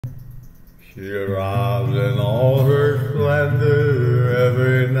She arrives in all her splendor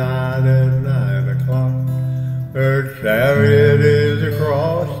every night at 9 o'clock. Her chariot is a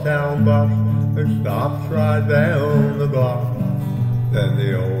crosstown bus that stops right down the block. Then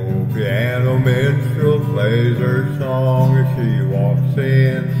the old piano minstrel plays her song as she walks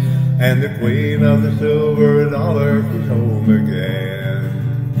in, and the queen of the silver dollar is home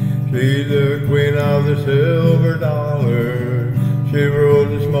again. She's the queen of the silver dollar. She rules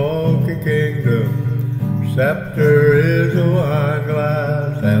the smoky kingdom. Her scepter is a wine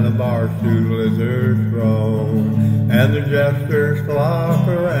glass, and a bar stool is her throne. And the jesters flock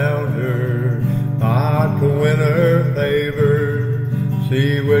around her, hot to win her favor.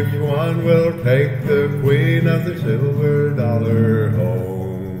 See which one will take the queen of the silver dollar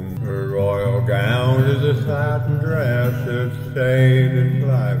home. Her royal gown is a satin dress that's stained and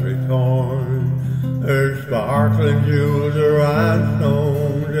slightly torn. Her sparkling jewels are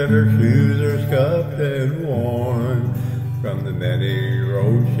rhinestones, and her shoes are scuffed and worn. From the many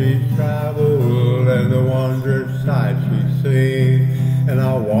roads she's traveled and the wondrous sights she's seen, and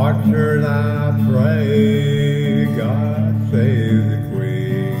I watch her and I pray, God save the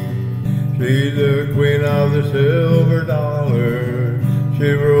Queen. She's the queen of the silver dollar.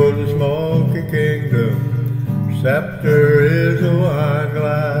 She rules the smoky kingdom. Her scepter is a wine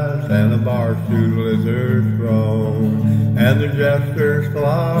glass, and a bar stool is her throne. And the jesters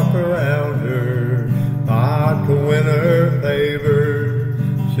flock around her, hot to win her favor.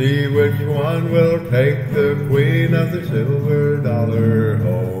 See which one will take the queen of the silver dollar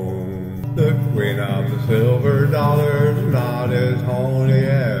home. The queen of the silver dollar's not as horny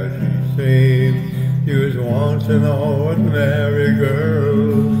as she seems. She was once an ordinary girl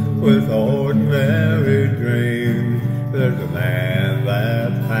with ordinary dreams. There's a man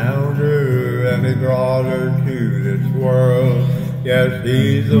that found her, and he brought her to this world. Yes,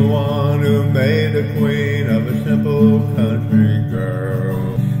 he's the one who made a queen of a simple country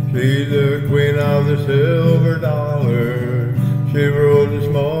girl. She's the queen of the silver dollar. She rules the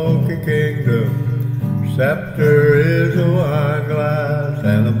smoky kingdom. Her scepter is a wine glass,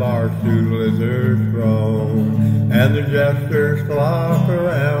 and a bar stool is her throne. And the jesters flock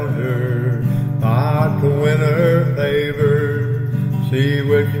around her, hot to win her favor. See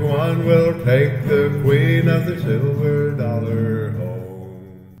which one will take the queen of the silver dollar home.